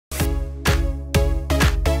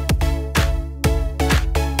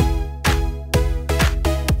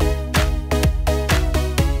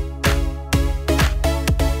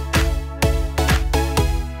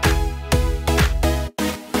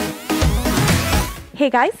Hey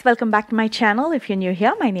guys, welcome back to my channel. If you're new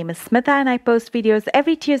here, my name is Smitha and I post videos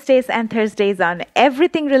every Tuesdays and Thursdays on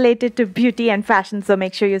everything related to beauty and fashion, so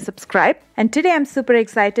make sure you subscribe. And today I'm super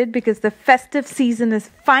excited because the festive season is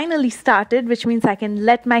finally started, which means I can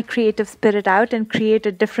let my creative spirit out and create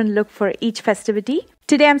a different look for each festivity.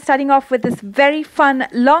 Today I'm starting off with this very fun,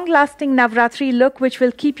 long-lasting Navratri look which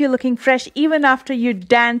will keep you looking fresh even after you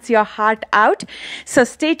dance your heart out. So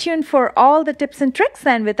stay tuned for all the tips and tricks,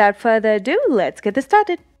 and without further ado, let's get this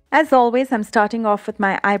started. As always, I'm starting off with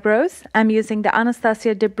my eyebrows. I'm using the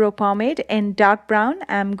Anastasia Dip Brow Pomade in dark brown.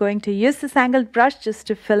 I'm going to use this angled brush just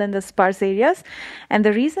to fill in the sparse areas. And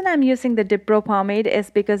the reason I'm using the Dip Brow Pomade is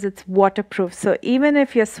because it's waterproof. So even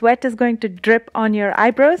if your sweat is going to drip on your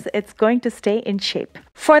eyebrows, it's going to stay in shape.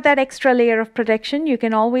 For that extra layer of protection, you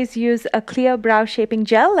can always use a clear brow shaping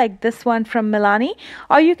gel like this one from Milani,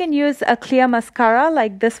 or you can use a clear mascara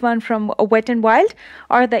like this one from Wet n Wild,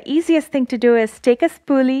 or the easiest thing to do is take a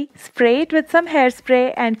spoolie, spray it with some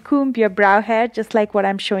hairspray and comb your brow hair just like what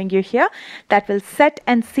I'm showing you here. That will set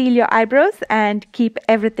and seal your eyebrows and keep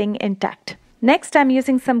everything intact. Next, I'm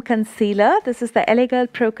using some concealer. This is the LA Girl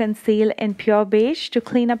Pro Conceal in Pure Beige to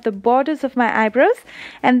clean up the borders of my eyebrows.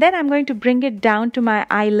 And then I'm going to bring it down to my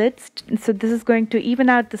eyelids. So this is going to even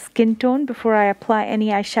out the skin tone before I apply any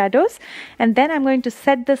eyeshadows. And then I'm going to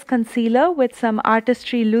set this concealer with some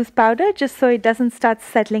Artistry loose powder just so it doesn't start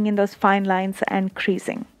settling in those fine lines and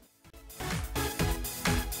creasing.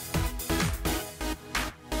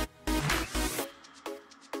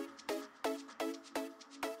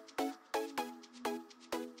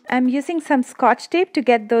 I'm using some scotch tape to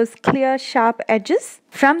get those clear, sharp edges.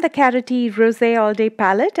 From the Carity Rosé All Day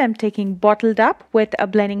palette, I'm taking Bottled Up with a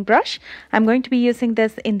blending brush. I'm going to be using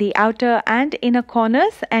this in the outer and inner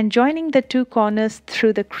corners and joining the two corners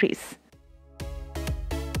through the crease.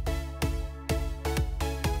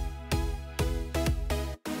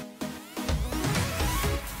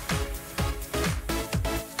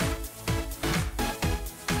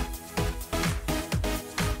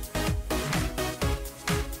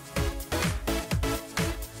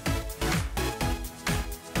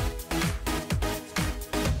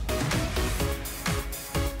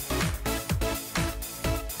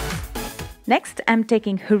 Next, I'm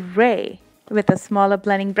taking Hooray with a smaller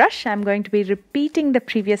blending brush. I'm going to be repeating the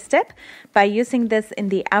previous step by using this in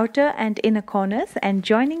the outer and inner corners and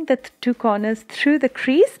joining the two corners through the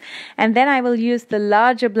crease. And then I will use the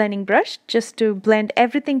larger blending brush just to blend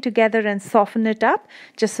everything together and soften it up,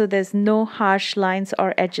 just so there's no harsh lines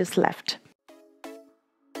or edges left.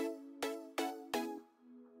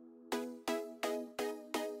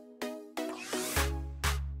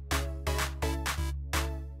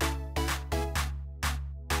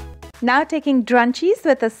 Now taking Drunchies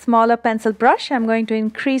with a smaller pencil brush, I'm going to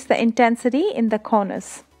increase the intensity in the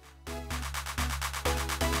corners.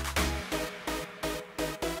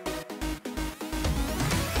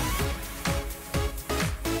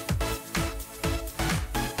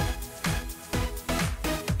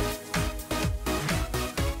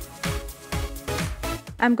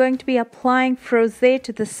 I'm going to be applying Frosé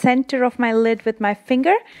to the center of my lid with my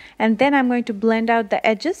finger, and then I'm going to blend out the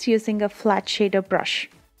edges using a flat shader brush.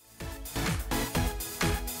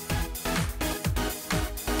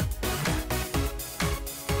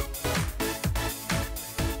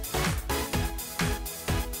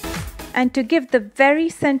 And to give the very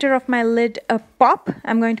center of my lid a pop,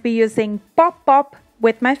 I'm going to be using Pop Pop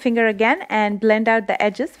with my finger again and blend out the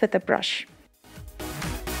edges with a brush.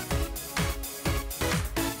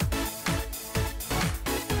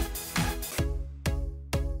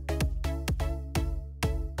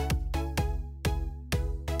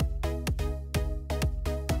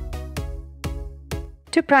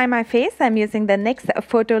 To prime my face, I'm using the NYX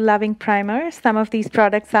Photo Loving Primer. Some of these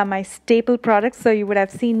products are my staple products, so you would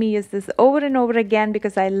have seen me use this over and over again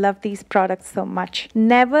because I love these products so much.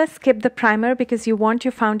 Never skip the primer because you want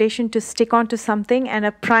your foundation to stick onto something, and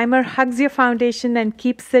a primer hugs your foundation and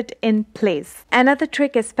keeps it in place. Another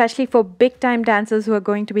trick, especially for big time dancers who are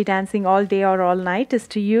going to be dancing all day or all night, is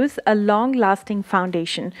to use a long-lasting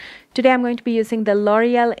foundation. Today I'm going to be using the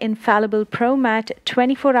L'Oreal Infallible Pro Matte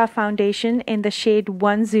 24-Hour Foundation in the shade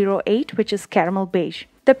 108, which is Caramel Beige.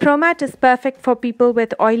 The Pro Matte is perfect for people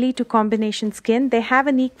with oily to combination skin. They have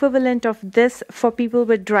an equivalent of this for people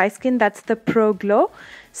with dry skin, that's the Pro Glow.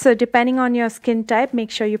 So depending on your skin type, make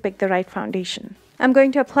sure you pick the right foundation. I'm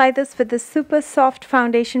going to apply this with the super soft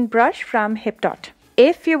foundation brush from Hip Dot.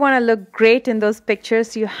 If you want to look great in those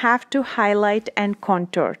pictures, you have to highlight and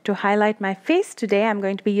contour. To highlight my face today, I'm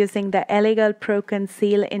going to be using the LA Girl Pro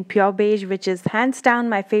Conceal in Pure Beige, which is hands down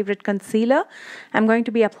my favorite concealer. I'm going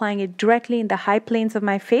to be applying it directly in the high planes of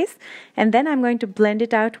my face, and then I'm going to blend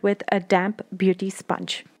it out with a damp beauty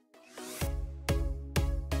sponge.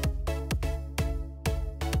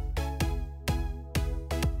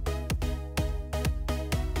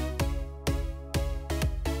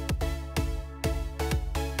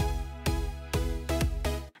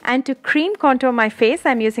 And to cream contour my face,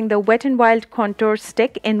 I'm using the Wet n Wild contour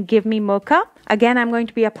stick in Give Me Mocha. Again, I'm going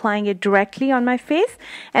to be applying it directly on my face,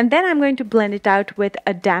 and then I'm going to blend it out with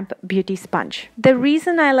a damp beauty sponge. The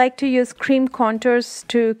reason I like to use cream contours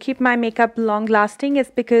to keep my makeup long lasting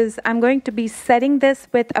is because I'm going to be setting this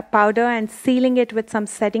with a powder and sealing it with some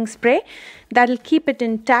setting spray. That'll keep it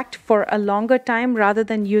intact for a longer time rather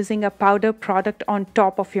than using a powder product on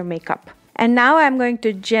top of your makeup. And now I'm going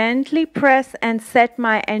to gently press and set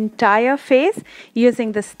my entire face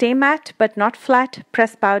using the Stay Matte but Not Flat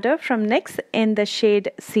press powder from NYX in the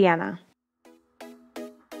shade Sienna.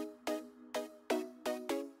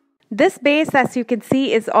 This base, as you can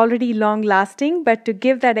see, is already long lasting, but to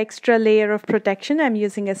give that extra layer of protection, I'm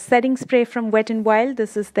using a setting spray from Wet n Wild.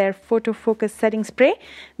 This is their Photo Focus setting spray.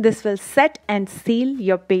 This will set and seal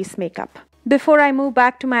your base makeup. Before I move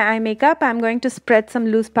back to my eye makeup, I'm going to spread some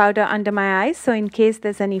loose powder under my eyes. So in case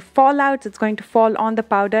there's any fallouts, it's going to fall on the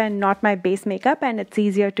powder and not my base makeup, and it's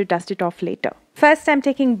easier to dust it off later. First, I'm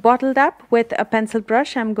taking Bottled Up with a pencil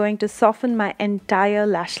brush. I'm going to soften my entire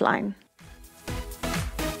lash line.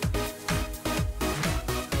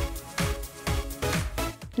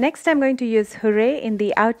 Next, I'm going to use Hooray in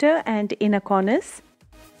the outer and inner corners.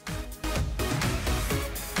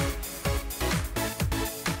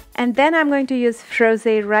 And then I'm going to use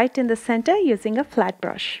Frosé right in the center using a flat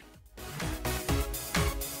brush.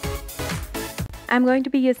 I'm going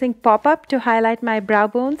to be using Pop Up to highlight my brow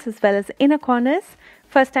bones as well as inner corners.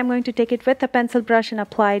 First, I'm going to take it with a pencil brush and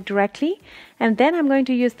apply it directly. And then I'm going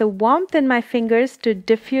to use the warmth in my fingers to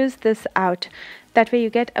diffuse this out. That way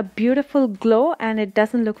you get a beautiful glow and it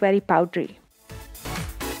doesn't look very powdery.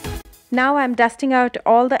 Now I'm dusting out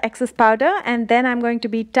all the excess powder, and then I'm going to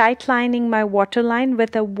be tight lining my waterline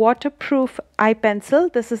with a waterproof eye pencil.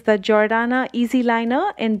 This is the Jordana Easy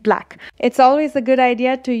Liner in black. It's always a good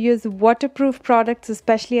idea to use waterproof products,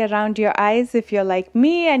 especially around your eyes. If you're like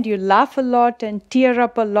me and you laugh a lot and tear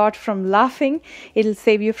up a lot from laughing, it'll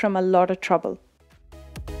save you from a lot of trouble.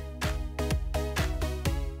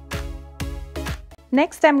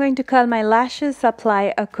 Next, I'm going to curl my lashes,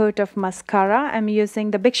 apply a coat of mascara. I'm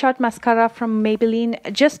using the Big Shot mascara from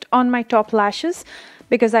Maybelline just on my top lashes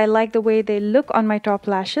because I like the way they look on my top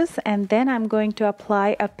lashes. And then I'm going to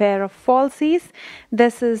apply a pair of falsies.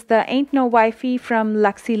 This is the Ain't No Wifey from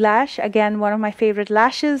Luxie Lash. Again, one of my favorite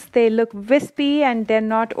lashes. They look wispy and they're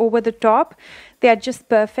not over the top. They are just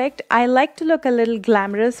perfect. I like to look a little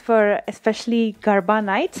glamorous for especially Garba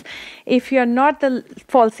nights. If you're not the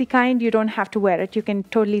falsy kind, you don't have to wear it. You can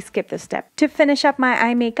totally skip this step. To finish up my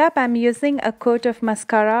eye makeup, I'm using a coat of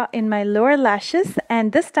mascara in my lower lashes.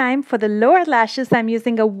 And this time for the lower lashes, I'm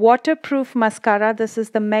using a waterproof mascara. This is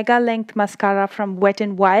the Mega Length Mascara from Wet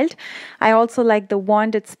n Wild. I also like the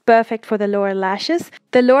wand. It's perfect for the lower lashes.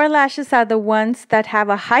 The lower lashes are the ones that have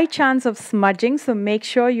a high chance of smudging, so make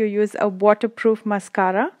sure you use a waterproof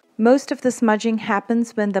mascara. Most of the smudging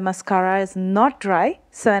happens when the mascara is not dry,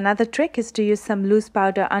 so another trick is to use some loose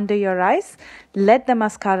powder under your eyes, let the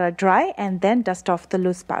mascara dry, and then dust off the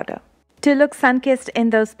loose powder. To look sun-kissed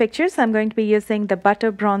in those pictures, I'm going to be using the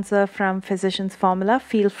Butter Bronzer from Physicians Formula.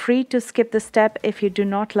 Feel free to skip the step if you do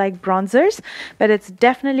not like bronzers, but it's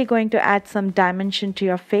definitely going to add some dimension to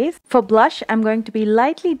your face. For blush, I'm going to be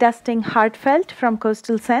lightly dusting Heartfelt from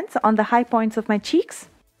Coastal Scents on the high points of my cheeks.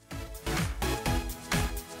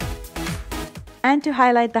 And to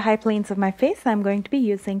highlight the high planes of my face, I'm going to be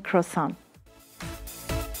using Croissant.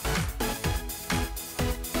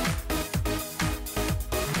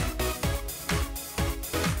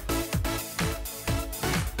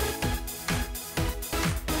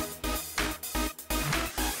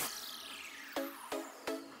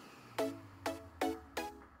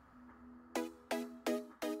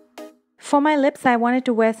 For my lips, I wanted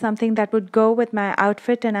to wear something that would go with my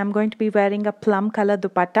outfit, and I'm going to be wearing a plum color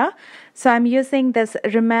dupatta. So I'm using this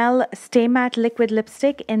Rimmel Stay Matte Liquid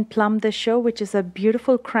Lipstick in Plum the Show, which is a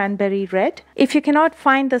beautiful cranberry red. If you cannot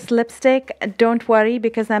find this lipstick, don't worry,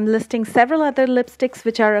 because I'm listing several other lipsticks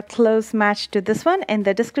which are a close match to this one in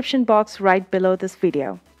the description box right below this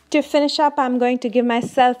video. To finish up, I'm going to give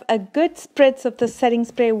myself a good spritz of the setting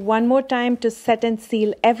spray one more time to set and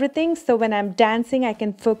seal everything. So when I'm dancing, I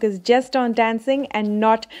can focus just on dancing and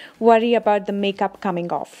not worry about the makeup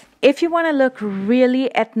coming off. If you want to look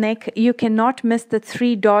really ethnic, you cannot miss the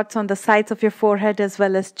 3 dots on the sides of your forehead as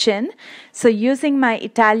well as chin. So using my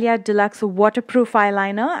Italia Deluxe waterproof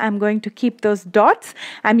eyeliner, I'm going to keep those dots.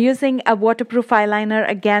 I'm using a waterproof eyeliner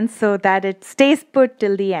again so that it stays put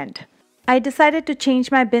till the end. I decided to change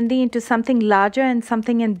my bindi into something larger and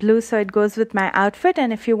something in blue so it goes with my outfit.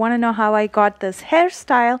 And if you want to know how I got this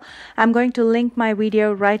hairstyle, I'm going to link my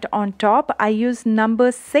video right on top. I used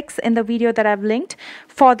number 6 in the video that I've linked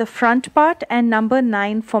for the front part and number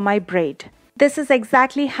 9 for my braid. This is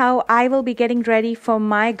exactly how I will be getting ready for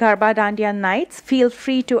my Garba Dandiya nights. Feel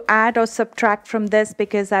free to add or subtract from this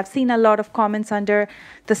because I've seen a lot of comments under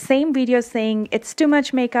the same video saying it's too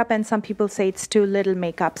much makeup and some people say it's too little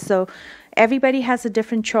makeup. So everybody has a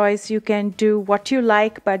different choice. You can do what you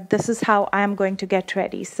like, but this is how I'm going to get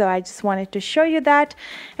ready. So I just wanted to show you that,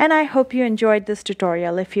 and I hope you enjoyed this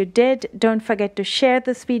tutorial. If you did, don't forget to share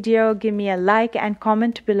this video, give me a like and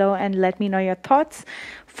comment below and let me know your thoughts.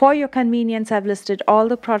 For your convenience, I've listed all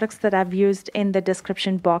the products that I've used in the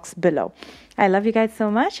description box below. I love you guys so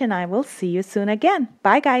much and I will see you soon again.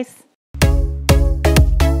 Bye guys.